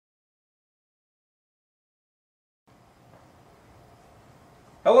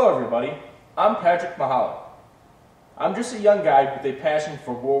Hello everybody, I'm Patrick Mihalek. I'm just a young guy with a passion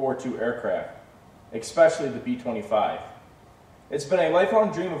for World War II aircraft, especially the B-25. It's been a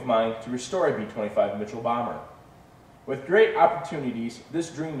lifelong dream of mine to restore a B-25 Michell bomber. With great opportunities, this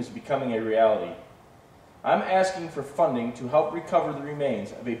dream is becoming a reality. I'm asking for funding to help recover the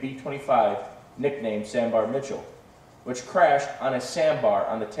remains of a B-25 nicknamed Sandbar Michell, which crashed on a sandbar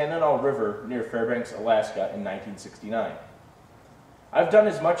on the Tanana River near Fairbanks, Alaska in 1969. I've done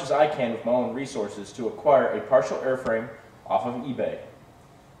as much as I can with my own resources to acquire a partial airframe off of eBay.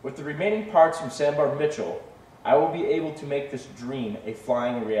 With the remaining parts from Sandbar Michell, I will be able to make this dream a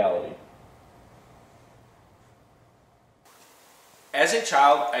flying reality. As a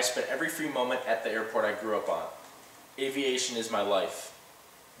child, I spent every free moment at the airport I grew up on. Aviation is my life.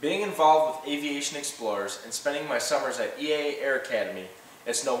 Being involved with aviation explorers and spending my summers at EAA Air Academy,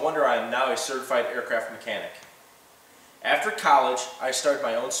 it's no wonder I am now a certified aircraft mechanic. After college, I started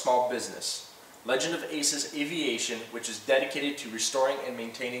my own small business, Legend of Aces Aviation, which is dedicated to restoring and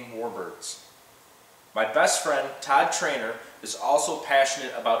maintaining warbirds. My best friend, Todd Trainer, is also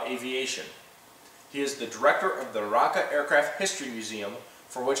passionate about aviation. He is the director of the Raqqa Aircraft History Museum,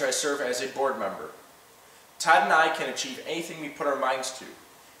 for which I serve as a board member. Todd and I can achieve anything we put our minds to,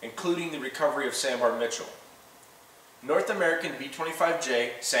 including the recovery of Sandbar Michell. North American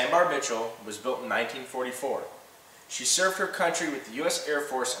B-25J Sandbar Michell was built in 1944. She served her country with the U.S. Air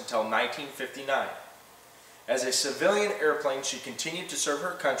Force until 1959. As a civilian airplane, she continued to serve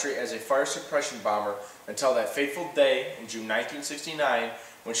her country as a fire suppression bomber until that fateful day in June 1969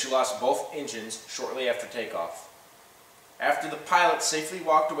 when she lost both engines shortly after takeoff. After the pilot safely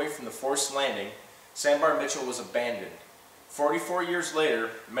walked away from the forced landing, Sandbar Michell was abandoned. 44 years later,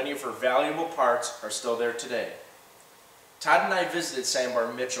 many of her valuable parts are still there today. Todd and I visited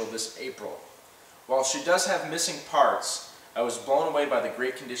Sandbar Michell this April. While she does have missing parts, I was blown away by the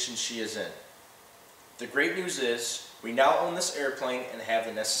great condition she is in. The great news is, we now own this airplane and have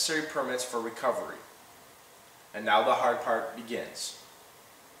the necessary permits for recovery. And now the hard part begins.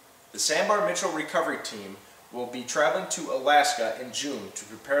 The Sandbar Michell recovery team will be traveling to Alaska in June to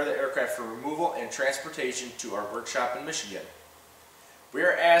prepare the aircraft for removal and transportation to our workshop in Michigan. We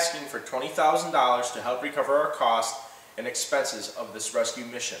are asking for $20,000 to help recover our costs and expenses of this rescue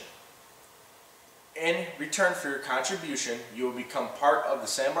mission. In return for your contribution, you will become part of the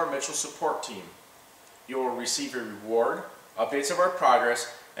Sandbar Michell support team. You will receive a reward, updates of our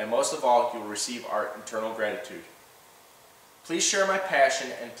progress, and most of all, you will receive our eternal gratitude. Please share my passion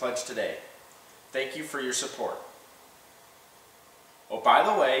and pledge today. Thank you for your support. Oh, by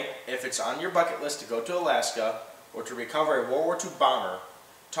the way, if it's on your bucket list to go to Alaska or to recover a World War II bomber,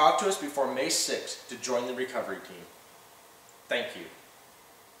 talk to us before May 6th to join the recovery team. Thank you.